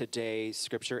Today's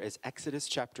scripture is Exodus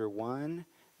chapter 1,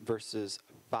 verses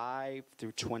 5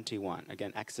 through 21.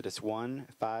 Again, Exodus 1,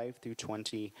 5 through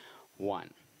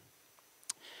 21.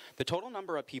 The total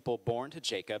number of people born to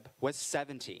Jacob was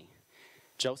 70.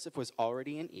 Joseph was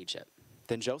already in Egypt.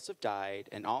 Then Joseph died,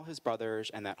 and all his brothers,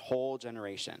 and that whole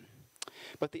generation.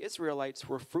 But the Israelites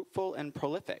were fruitful and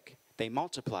prolific. They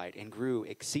multiplied and grew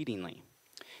exceedingly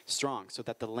strong, so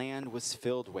that the land was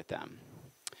filled with them.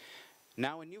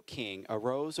 Now a new king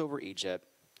arose over Egypt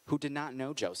who did not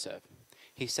know Joseph.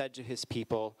 He said to his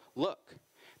people, "Look,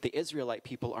 the Israelite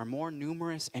people are more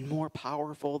numerous and more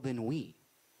powerful than we.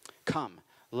 Come,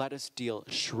 let us deal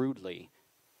shrewdly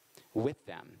with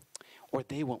them, or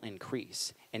they will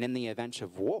increase. And in the event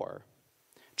of war,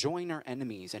 join our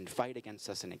enemies and fight against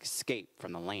us and escape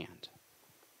from the land."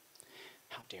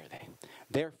 How dare they?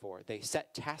 Therefore, they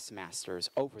set taskmasters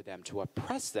over them to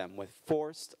oppress them with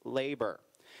forced labor.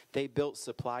 They built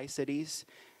supply cities,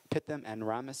 Pithom and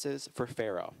Ramesses for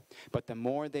Pharaoh. But the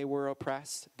more they were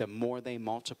oppressed, the more they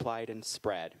multiplied and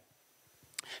spread,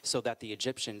 so that the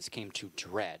Egyptians came to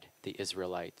dread the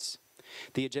Israelites.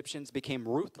 The Egyptians became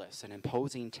ruthless and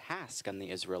imposing tasks on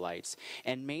the Israelites,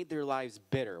 and made their lives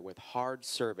bitter with hard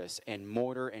service in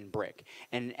mortar and brick,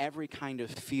 and in every kind of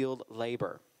field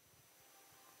labor.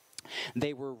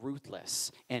 They were ruthless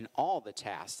in all the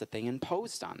tasks that they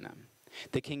imposed on them.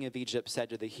 The king of Egypt said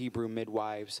to the Hebrew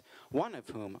midwives, one of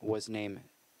whom was named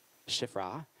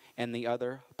Shiphrah, and the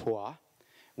other Puah,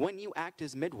 "When you act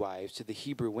as midwives to the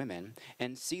Hebrew women,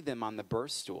 and see them on the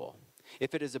birth stool,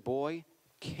 if it is a boy,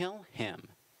 kill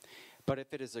him. But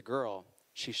if it is a girl,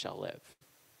 she shall live."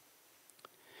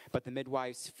 But the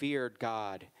midwives feared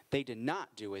God. They did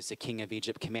not do as the king of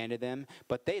Egypt commanded them,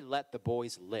 but they let the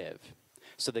boys live.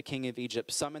 So the king of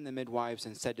Egypt summoned the midwives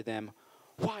and said to them,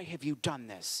 "Why have you done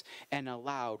this and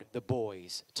allowed the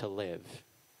boys to live?"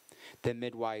 The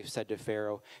midwives said to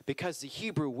Pharaoh, "Because the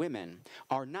Hebrew women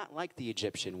are not like the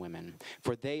Egyptian women,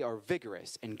 for they are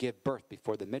vigorous and give birth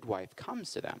before the midwife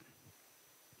comes to them."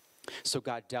 So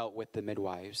God dealt with the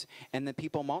midwives, and the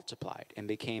people multiplied and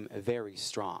became very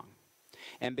strong.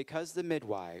 And because the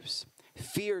midwives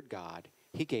feared God,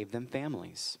 he gave them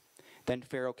families. Then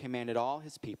Pharaoh commanded all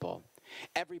his people,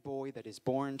 "Every boy that is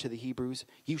born to the Hebrews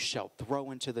you shall throw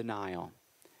into the Nile,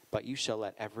 but you shall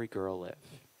let every girl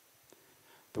live."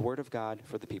 The word of God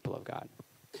for the people of God.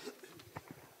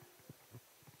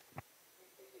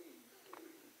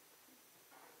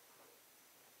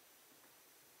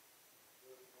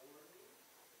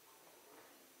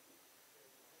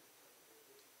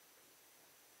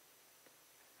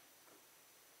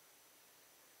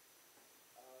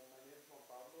 My name is Juan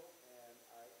Pablo, and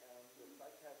I am the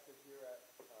site pastor here at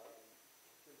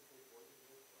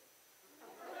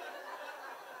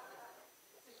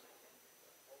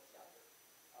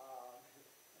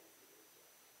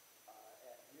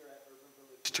here at Urban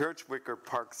Village Church, Wicker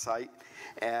Park site,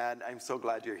 and I'm so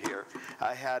glad you're here.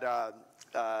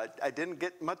 I didn't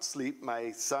get much sleep.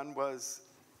 My son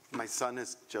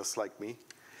is just like me,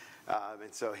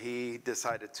 and so he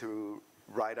decided to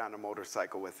ride on a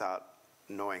motorcycle without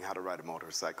knowing how to ride a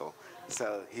motorcycle.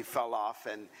 So he fell off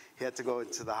and he had to go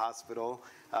into the hospital,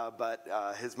 but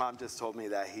his mom just told me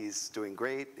that he's doing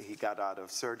great. He got out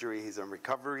of surgery, he's in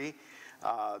recovery.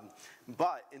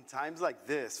 But in times like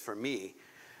this, for me,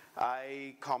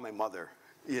 I call my mother,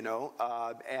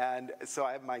 and so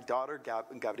I have my daughter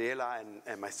Gabriela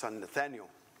and my son Nathaniel.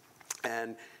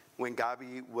 And when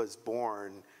Gabi was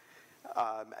born,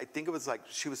 I think it was like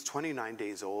she was 29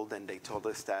 days old, and they told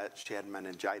us that she had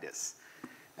meningitis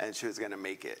and she was going to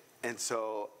make it. And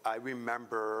so I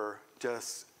remember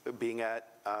just being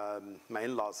at my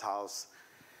in-laws' house,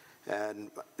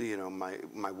 and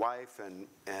my wife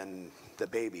and the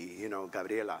baby,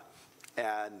 Gabriela,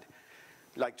 and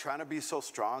like trying to be so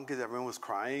strong because everyone was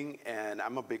crying, and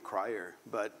I'm a big crier,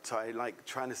 but so I like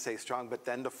trying to stay strong. But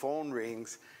then the phone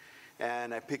rings,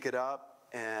 and I pick it up,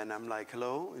 and I'm like,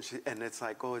 "Hello," and it's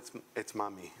like, "Oh, it's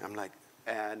mommy." I'm like,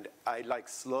 and I like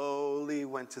slowly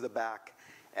went to the back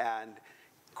and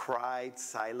cried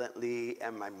silently,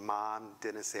 and my mom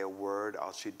didn't say a word.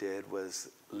 All she did was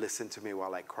listen to me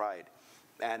while I cried.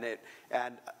 And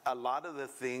a lot of the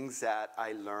things that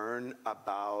I learn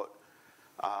about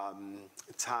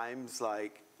times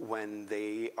like when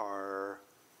they are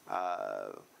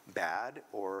bad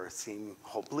or seem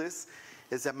hopeless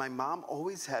is that my mom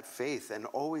always had faith and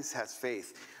always has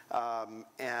faith.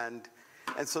 And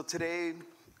so today,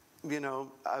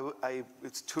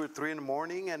 it's 2 or 3 in the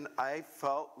morning, and I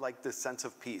felt like this sense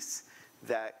of peace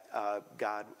that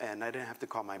God, and I didn't have to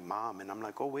call my mom. And I'm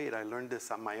like, oh wait, I learned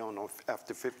this on my own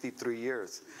after 53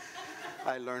 years.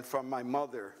 I learned from my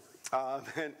mother,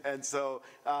 And so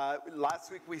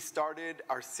last week we started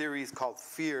our series called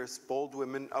Fierce, Bold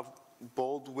Women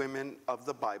of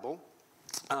the Bible.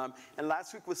 And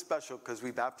last week was special because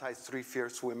we baptized 3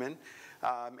 fierce women,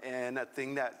 and a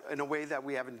thing that, in a way that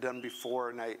we haven't done before,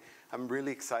 and I'm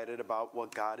really excited about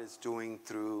what God is doing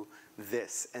through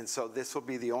this. And so this will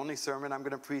be the only sermon I'm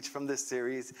going to preach from this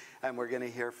series, and we're going to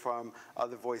hear from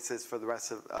other voices for the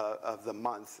rest of the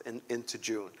month into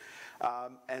June.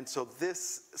 And so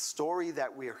this story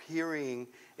that we're hearing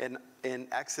in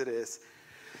Exodus,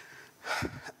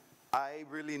 I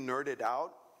really nerded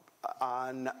out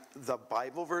on the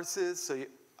Bible verses, so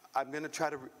I'm going to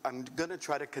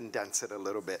try to condense it a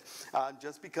little bit,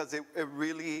 just because it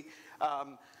really.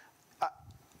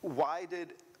 Why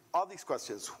did all these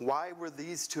questions? Why were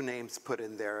these 2 names put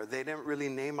in there? They didn't really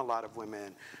name a lot of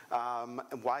women.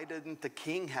 Why didn't the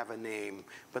king have a name,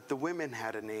 but the women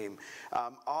had a name?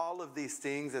 All of these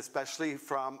things, especially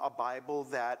from a Bible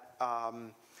that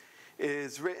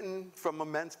is written from a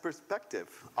men's perspective,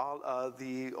 all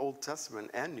the Old Testament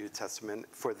and New Testament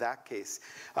for that case.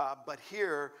 But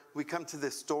here we come to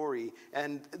this story,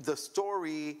 and the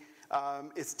story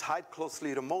is tied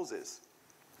closely to Moses.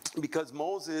 Because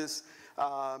Moses,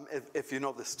 if you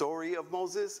know the story of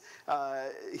Moses,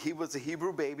 he was a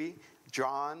Hebrew baby,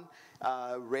 John,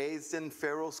 raised in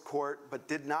Pharaoh's court, but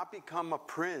did not become a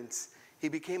prince. He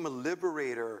became a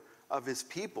liberator of his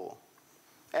people.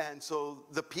 And so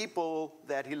the people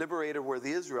that he liberated were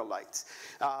the Israelites.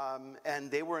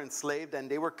 And they were enslaved, and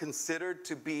they were considered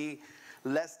to be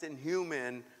less than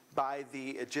human by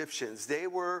the Egyptians. They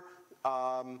were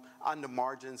on the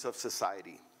margins of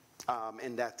society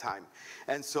in that time.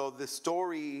 And so the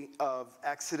story of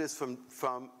Exodus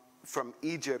from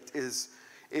Egypt is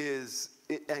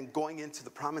and going into the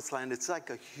Promised Land, it's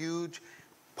like a huge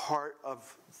part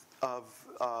of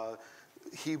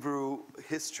Hebrew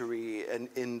history and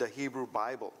in the Hebrew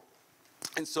Bible.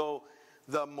 And so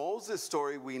the Moses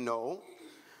story we know,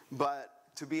 but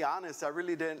to be honest, I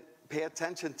really didn't pay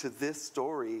attention to this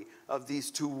story of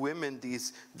these 2 women,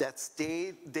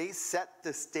 they set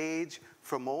the stage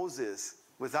for Moses.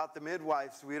 Without the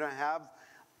midwives, we don't have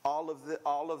all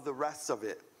of the rest of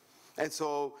it. And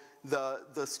so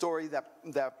the story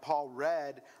that Paul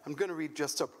read, I'm going to read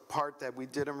just a part that we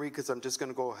didn't read because I'm just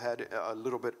going to go ahead a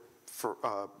little bit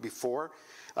before.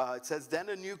 It says, "Then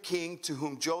a new king to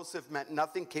whom Joseph meant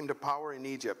nothing came to power in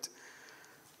Egypt.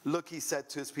 Look, he said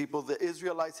to his people, the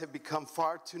Israelites have become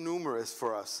far too numerous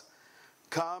for us.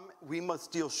 Come, we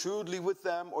must deal shrewdly with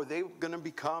them, or they're going to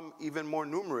become even more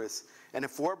numerous. And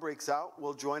if war breaks out,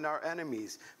 we'll join our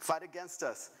enemies, fight against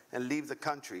us, and leave the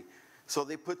country." So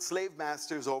they put slave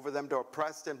masters over them to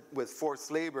oppress them with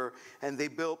forced labor, and they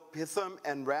built Pithom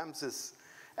and Ramses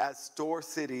as store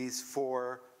cities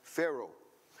for Pharaoh.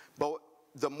 But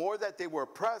the more that they were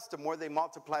oppressed, the more they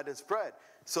multiplied and spread.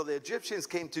 So the Egyptians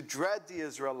came to dread the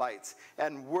Israelites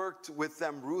and worked with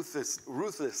them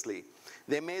ruthlessly.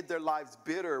 They made their lives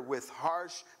bitter with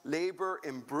harsh labor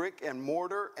in brick and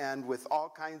mortar and with all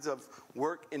kinds of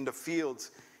work in the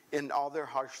fields. In all their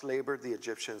harsh labor, the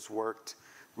Egyptians worked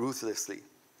ruthlessly.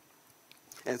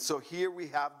 And so here we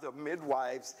have the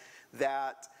midwives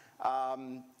that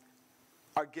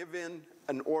are given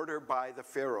an order by the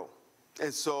Pharaoh.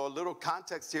 And so a little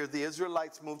context here, the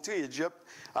Israelites moved to Egypt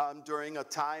during a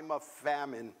time of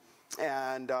famine,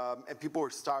 and people were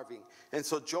starving. And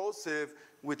so Joseph,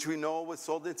 which we know was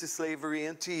sold into slavery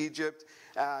into Egypt,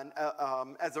 and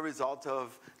as a result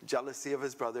of jealousy of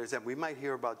his brothers, and we might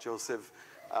hear about Joseph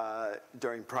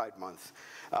during Pride Month.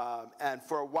 And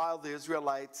for a while, the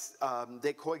Israelites,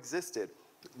 they coexisted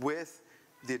with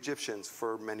the Egyptians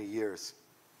for many years.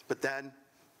 But then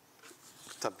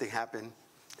something happened.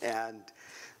 And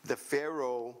the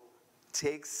Pharaoh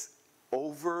takes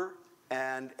over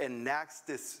and enacts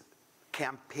this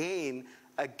campaign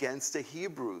against the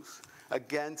Hebrews,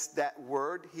 against that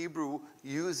word Hebrew,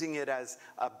 using it as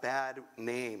a bad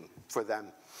name for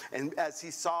them. And as he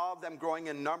saw them growing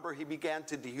in number, he began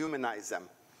to dehumanize them.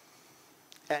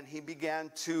 And he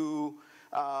began to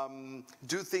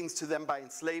do things to them by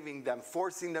enslaving them,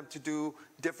 forcing them to do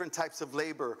different types of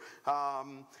labor,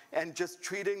 and just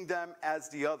treating them as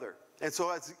the other. And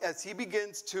so as he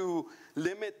begins to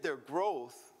limit their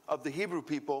growth of the Hebrew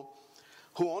people,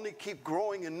 who only keep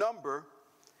growing in number,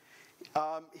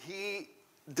 he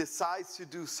decides to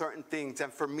do certain things.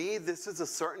 And for me, this is a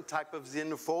certain type of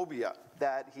xenophobia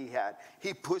that he had.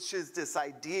 He pushes this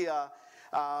idea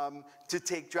to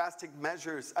take drastic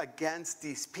measures against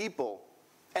these people.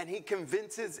 And he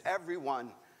convinces everyone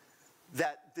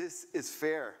that this is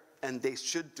fair and they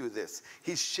should do this.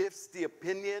 He shifts the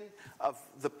opinion of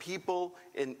the people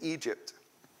in Egypt.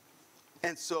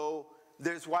 And so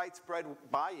there's widespread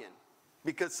buy-in,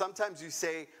 because sometimes you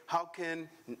say, how can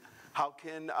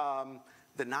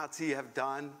the Nazi have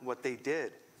done what they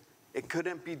did? It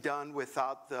couldn't be done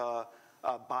without the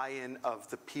buy-in of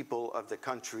the people of the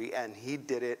country, and he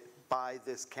did it by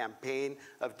this campaign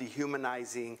of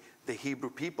dehumanizing the Hebrew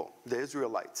people, the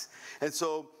Israelites. And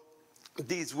so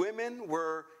these women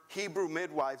were Hebrew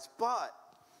midwives, but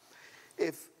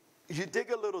if you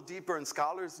dig a little deeper, and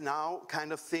scholars now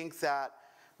kind of think that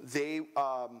these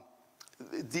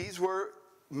were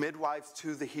midwives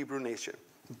to the Hebrew nation,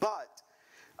 but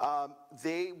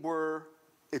they were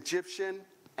Egyptian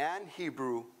and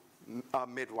Hebrew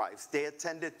midwives. They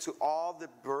attended to all the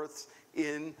births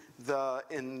in the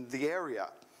area.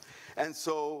 And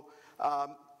so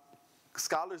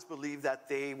scholars believe that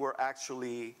they were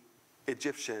actually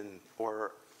Egyptian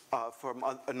or from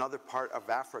another part of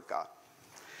Africa.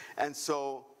 And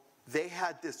so they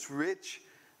had this rich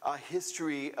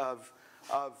history of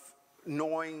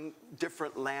knowing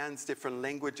different lands, different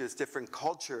languages, different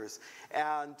cultures.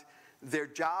 And their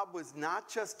job was not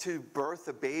just to birth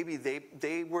a baby,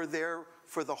 they were there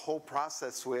for the whole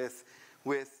process with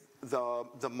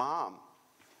the mom.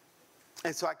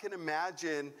 And so I can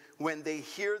imagine when they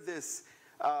hear this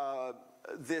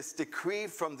decree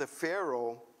from the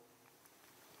Pharaoh,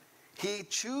 he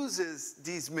chooses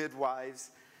these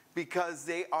midwives because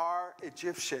they are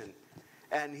Egyptian.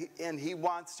 And he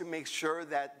wants to make sure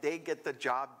that they get the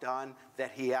job done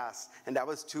that he asked. And that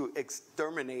was to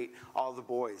exterminate all the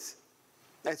boys.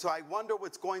 And so I wonder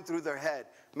what's going through their head.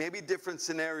 Maybe different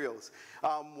scenarios.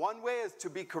 One way is to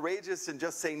be courageous and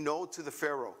just say no to the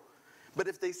Pharaoh. But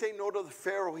if they say no to the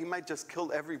Pharaoh, he might just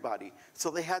kill everybody.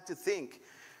 So they had to think,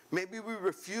 maybe we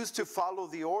refuse to follow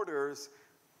the orders,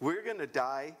 we're going to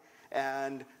die,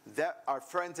 and that our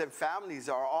friends and families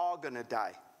are all going to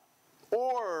die.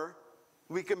 Or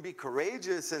we can be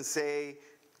courageous and say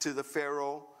to the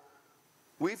Pharaoh,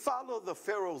 we follow the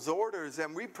Pharaoh's orders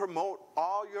and we promote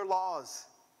all your laws.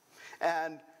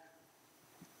 And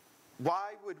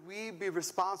why would we be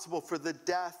responsible for the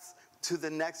death to the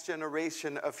next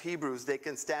generation of Hebrews? They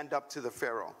can stand up to the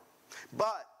Pharaoh.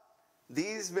 But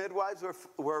these midwives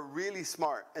were really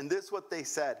smart. And this is what they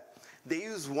said. They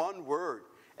used one word.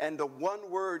 And the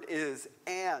one word is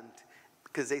and.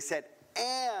 Because they said,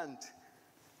 and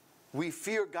we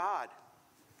fear God.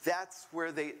 That's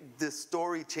where the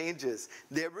story changes.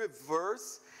 They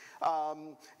reverse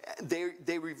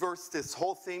this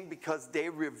whole thing because they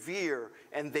revere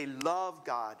and they love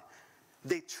God.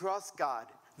 They trust God.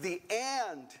 The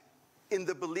and in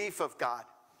the belief of God.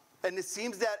 And it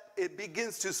seems that it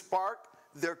begins to spark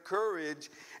their courage.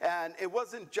 And it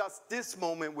wasn't just this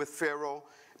moment with Pharaoh,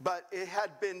 but it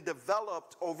had been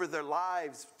developed over their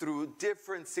lives through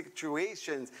different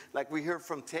situations, like we hear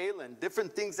from Talon.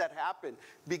 Different things that happen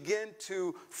begin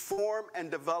to form and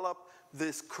develop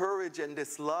this courage and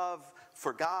this love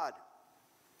for God.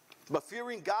 But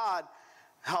fearing God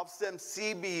helps them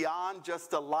see beyond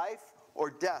just a life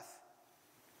or death.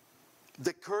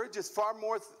 The courage is far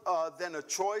more than a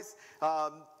choice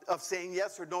of saying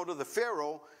yes or no to the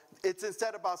Pharaoh. It's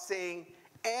instead about saying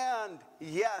and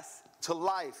yes to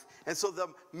life. And so the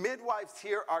midwives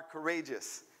here are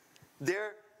courageous.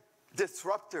 They're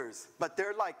disruptors, but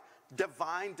they're like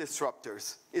divine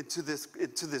disruptors into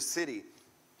this city.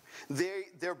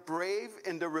 They're brave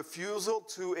in the refusal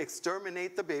to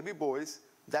exterminate the baby boys,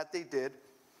 that they did,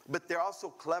 but they're also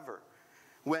clever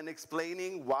when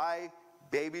explaining why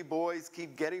baby boys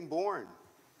keep getting born.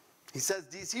 He says,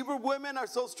 these Hebrew women are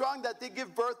so strong that they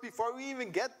give birth before we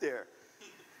even get there.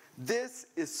 This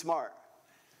is smart.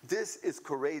 This is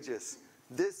courageous.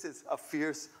 This is a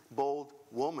fierce, bold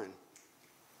woman.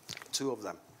 Two of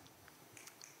them.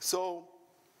 So,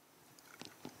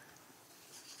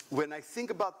 when I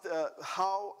think about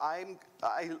how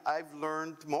I've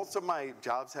learned, most of my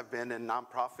jobs have been in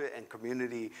nonprofit and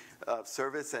community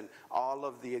service, and all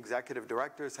of the executive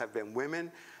directors have been women.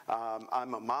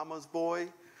 I'm a mama's boy.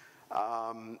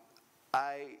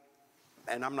 And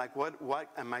I'm like, what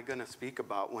am I going to speak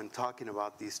about when talking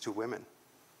about these two women?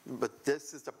 But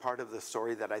this is the part of the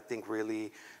story that I think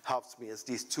really helps me, is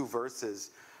these two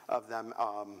verses of them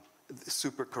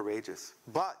super courageous.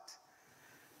 But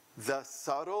the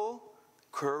subtle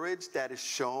courage that is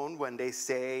shown when they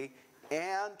say,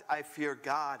 and I fear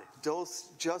God,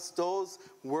 just those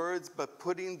words, but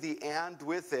putting the and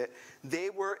with it, they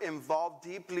were involved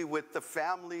deeply with the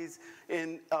families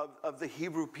of the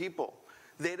Hebrew people.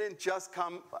 They didn't just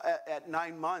come at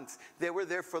 9 months. They were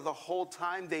there for the whole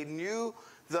time. They knew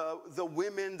the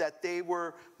women that they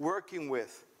were working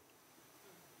with.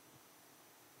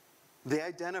 They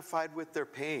identified with their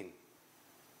pain.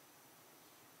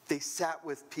 They sat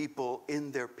with people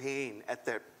in their pain, at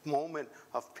their moment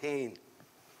of pain.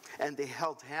 And they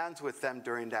held hands with them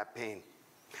during that pain.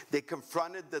 They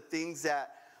confronted the things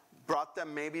that brought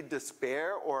them maybe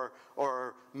despair or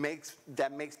makes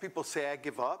people say, I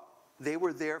give up. They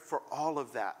were there for all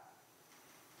of that.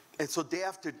 And so day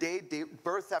after day,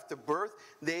 birth after birth,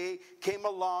 they came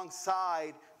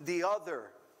alongside the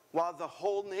other, while the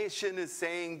whole nation is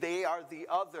saying they are the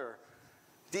other,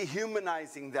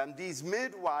 dehumanizing them. These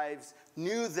midwives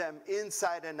knew them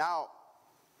inside and out.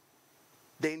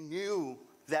 They knew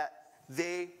that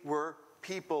they were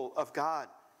people of God.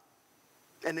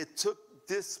 And it took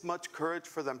this much courage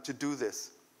for them to do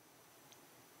this.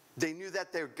 They knew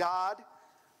that their God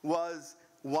was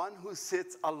one who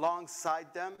sits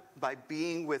alongside them by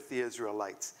being with the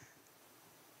Israelites.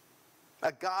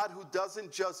 A God who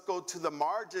doesn't just go to the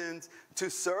margins to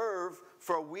serve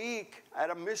for a week at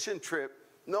a mission trip.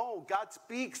 No, God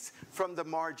speaks from the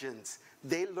margins.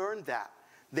 They learned that.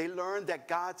 They learned that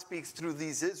God speaks through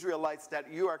these Israelites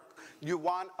that you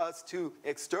want us to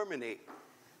exterminate.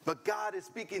 But God is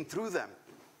speaking through them.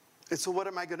 And so what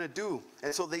am I going to do?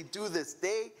 And so they do this.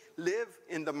 They live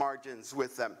in the margins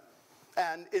with them.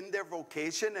 And in their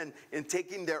vocation and in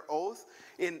taking their oath,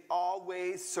 in all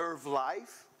ways serve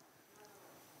life,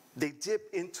 they dip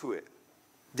into it.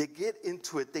 They get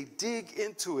into it. They dig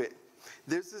into it.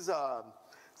 This is,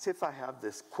 see if I have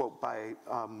this quote by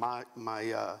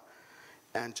my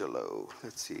Angelo.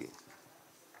 Let's see.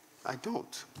 I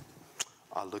don't.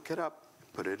 I'll look it up,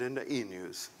 put it in the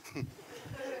e-news.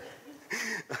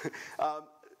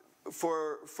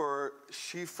 For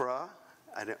Shifra,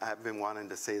 I've been wanting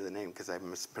to say the name because I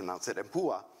mispronounced it, and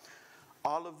Pua,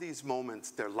 all of these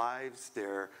moments, their lives,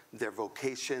 their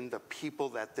vocation, the people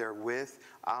that they're with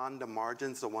on the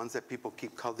margins, the ones that people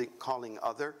keep calling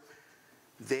other,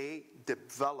 they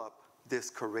develop this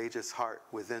courageous heart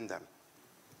within them,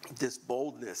 this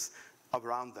boldness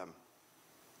around them.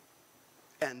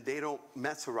 And they don't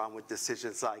mess around with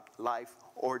decisions like life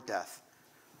or death,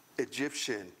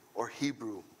 Egyptian or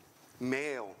Hebrew,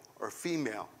 male or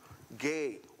female,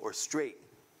 gay or straight.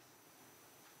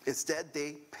 Instead,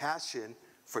 they passion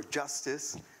for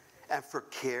justice and for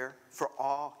care for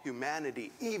all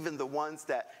humanity, even the ones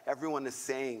that everyone is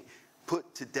saying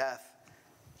put to death,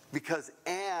 because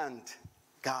and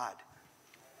God.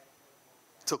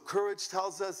 So courage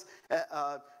tells us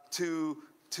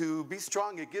to be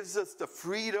strong. It gives us the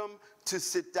freedom to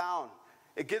sit down.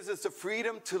 It gives us the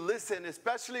freedom to listen,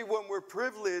 especially when we're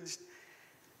privileged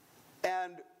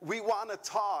and we want to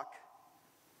talk.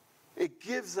 It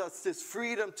gives us this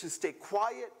freedom to stay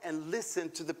quiet and listen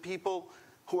to the people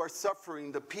who are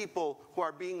suffering, the people who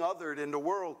are being othered in the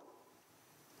world.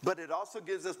 But it also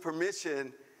gives us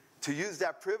permission to use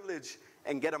that privilege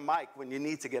and get a mic when you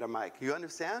need to get a mic. You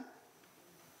understand?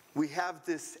 We have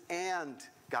this and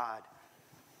God,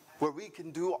 where we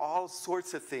can do all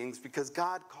sorts of things because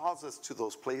God calls us to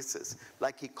those places,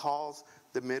 like he calls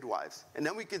the midwives. And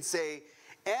then we can say,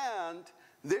 and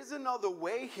there's another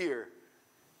way here.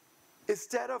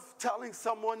 Instead of telling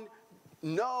someone,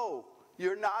 no,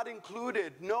 you're not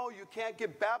included. No, you can't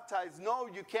get baptized. No,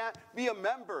 you can't be a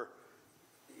member.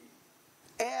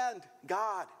 And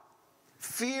God,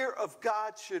 fear of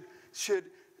God should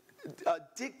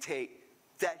dictate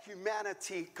that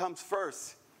humanity comes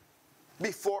first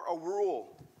before a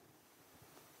rule,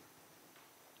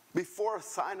 before a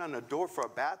sign on a door for a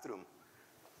bathroom.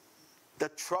 The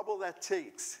trouble that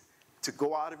takes to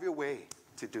go out of your way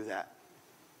to do that.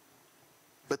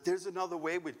 But there's another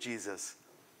way with Jesus.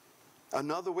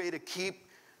 Another way to keep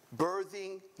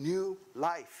birthing new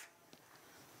life.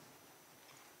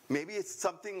 Maybe it's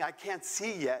something I can't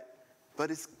see yet,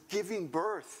 but it's giving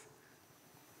birth.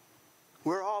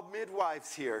 We're all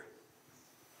midwives here.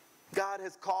 God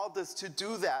has called us to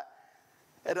do that.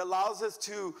 It allows us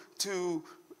to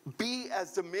be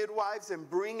as the midwives and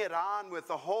bring it on with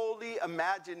a holy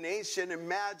imagination.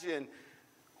 Imagine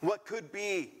what could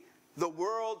be the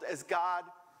world as God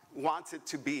wants it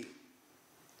to be.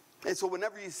 And so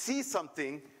whenever you see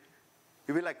something,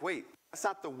 you'll be like, wait, that's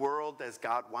not the world as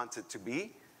God wants it to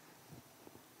be.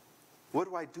 What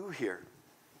do I do here?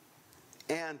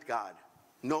 And God.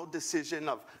 No decision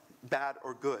of bad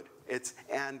or good. It's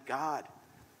and God.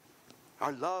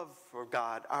 Our love for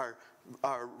God, our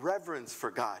reverence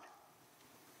for God.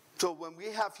 So when we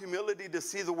have humility to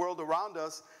see the world around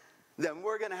us, then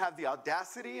we're going to have the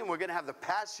audacity and we're going to have the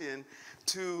passion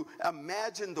to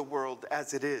imagine the world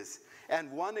as it is. And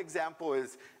one example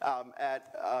is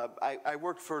I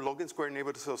worked for Logan Square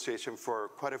Neighborhood Association for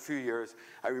quite a few years.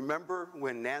 I remember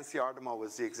when Nancy Ardemo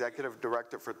was the executive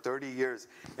director for 30 years,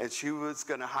 and she was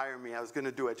going to hire me. I was going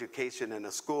to do education in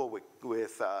a school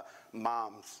with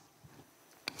moms.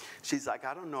 She's like,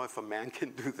 I don't know if a man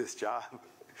can do this job.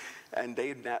 And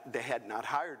they had not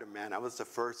hired a man. I was the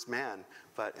first man,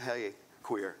 but hey,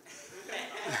 queer.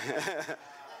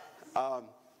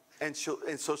 And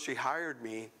so she hired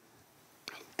me,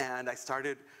 and I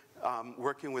started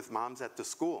working with moms at the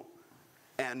school.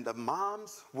 And the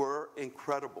moms were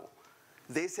incredible.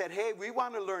 They said, hey, we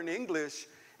want to learn English,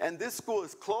 and this school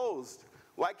is closed.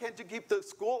 Why can't you keep the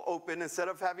school open instead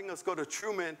of having us go to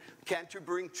Truman? Can't you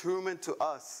bring Truman to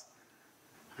us?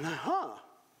 And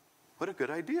what a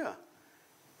good idea.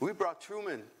 We brought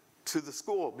Truman to the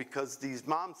school because these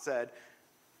moms said,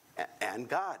 and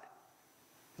God.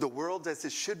 The world as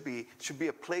it should be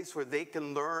a place where they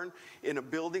can learn in a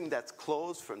building that's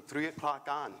closed from 3 o'clock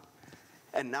on.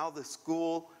 And now the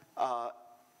school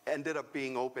ended up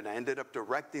being open. I ended up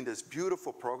directing this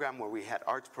beautiful program where we had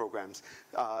arts programs,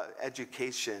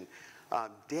 education,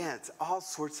 dance, all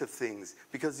sorts of things.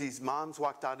 Because these moms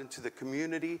walked out into the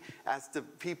community, asked the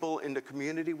people in the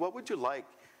community, what would you like?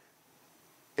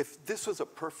 If this was a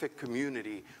perfect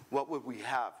community, what would we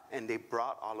have? And they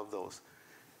brought all of those.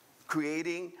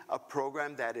 Creating a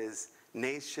program that is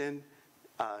nationally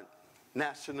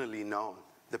known,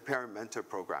 the Parent Mentor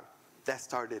Program. That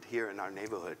started here in our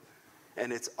neighborhood.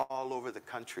 And it's all over the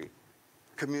country.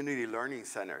 Community learning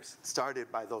centers started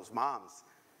by those moms.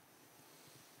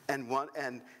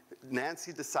 And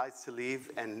Nancy decides to leave,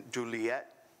 and Juliet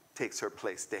takes her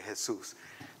place, De Jesus.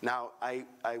 Now, I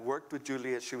worked with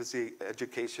Juliet. She was the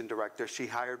education director. She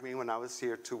hired me when I was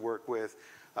here to work with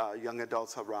young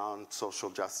adults around social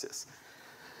justice.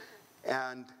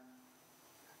 And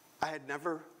I had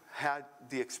never had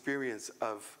the experience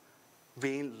of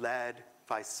being led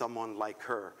by someone like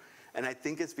her. And I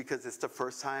think it's because it's the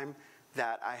first time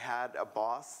that I had a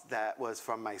boss that was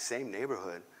from my same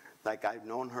neighborhood. Like, I've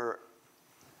known her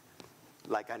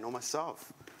like I know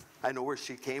myself. I know where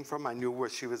she came from. I knew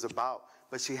what she was about.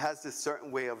 But she has this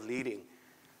certain way of leading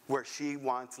where she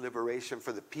wants liberation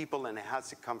for the people, and it has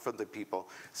to come from the people.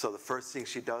 So the first thing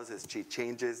she does is she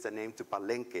changes the name to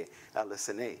Palenque,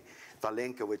 LSNA.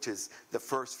 Palenque, which is the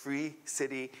first free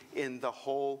city in the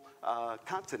whole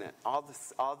continent, all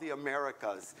the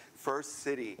Americas, first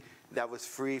city that was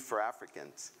free for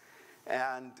Africans.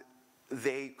 And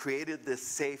they created this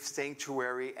safe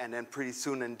sanctuary, and then pretty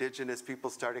soon indigenous people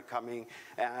started coming,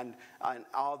 and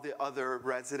all the other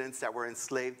residents that were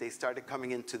enslaved, they started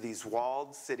coming into these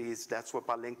walled cities, that's what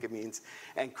Palenque means,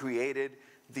 and created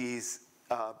these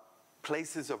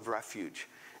places of refuge.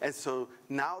 And so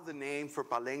now the name for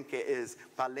Palenque is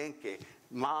Palenque,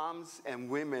 moms and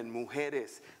women,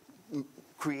 mujeres,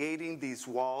 creating these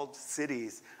walled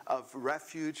cities of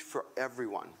refuge for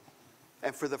everyone.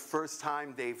 And for the first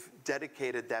time, they've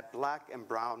dedicated that black and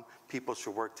brown people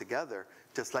should work together,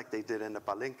 just like they did in the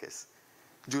Palenques.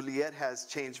 Juliet has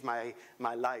changed my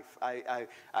life.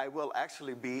 I will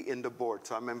actually be in the board,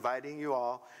 so I'm inviting you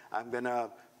all. I'm going to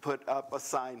put up a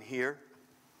sign here.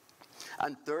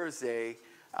 On Thursday,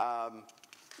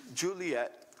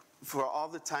 Juliet, for all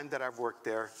the time that I've worked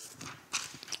there,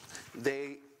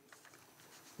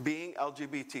 being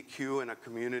LGBTQ in a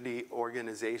community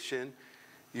organization,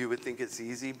 you would think it's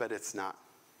easy, but it's not.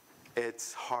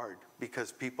 It's hard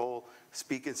because people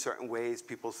speak in certain ways,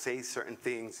 people say certain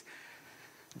things.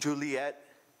 Juliet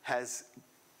has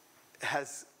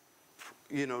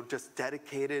just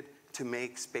dedicated to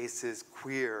make spaces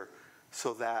queer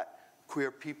so that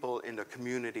queer people in the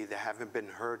community that haven't been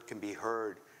heard can be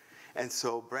heard. And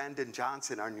so Brandon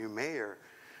Johnson, our new mayor,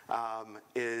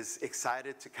 is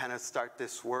excited to kind of start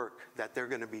this work that they're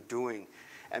going to be doing.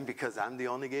 And because I'm the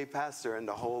only gay pastor in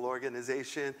the whole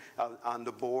organization, on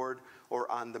the board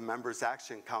or on the Members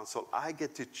Action Council, I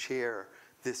get to chair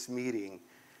this meeting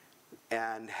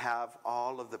and have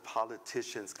all of the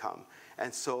politicians come.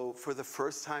 And so for the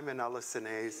first time in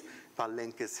LSNA's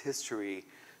Palenque's history,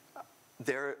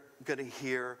 they're going to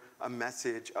hear a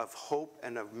message of hope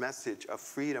and a message of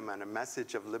freedom and a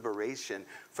message of liberation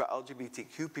for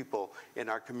LGBTQ people in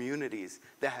our communities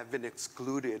that have been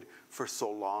excluded for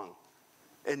so long.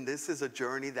 And this is a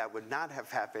journey that would not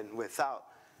have happened without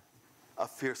a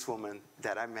fierce woman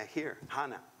that I met here,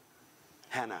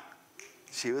 Hannah.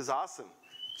 She was awesome.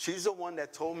 She's the one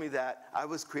that told me that I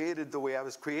was created the way I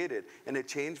was created, and it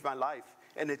changed my life,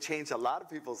 and it changed a lot of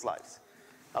people's lives,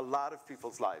 a lot of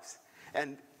people's lives.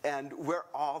 And we're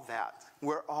all that.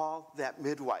 We're all that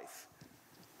midwife.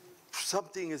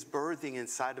 something is birthing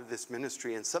inside of this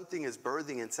ministry, and something is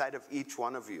birthing inside of each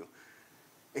one of you.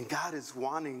 And God is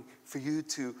wanting for you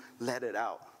to let it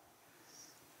out.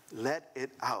 Let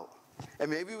it out.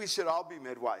 And maybe we should all be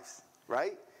midwives,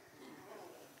 right?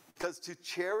 Because to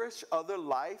cherish other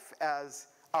life as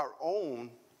our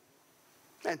own,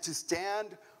 and to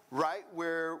stand right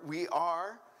where we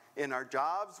are in our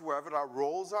jobs, wherever our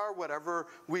roles are, wherever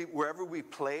we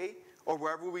play, or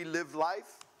wherever we live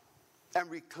life, and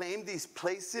reclaim these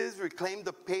places, reclaim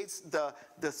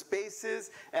the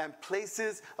spaces and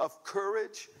places of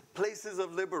courage, places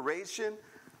of liberation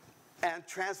and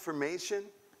transformation.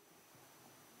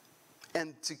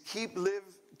 And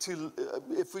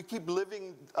if we keep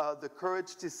living the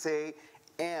courage to say,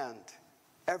 and,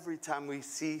 every time we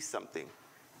see something,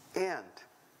 and,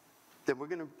 then we're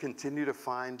going to continue to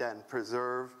find and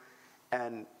preserve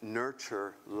and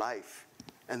nurture life.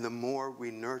 And the more we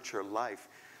nurture life,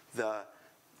 the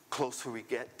closer we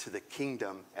get to the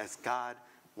kingdom as God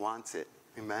wants it.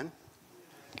 Amen?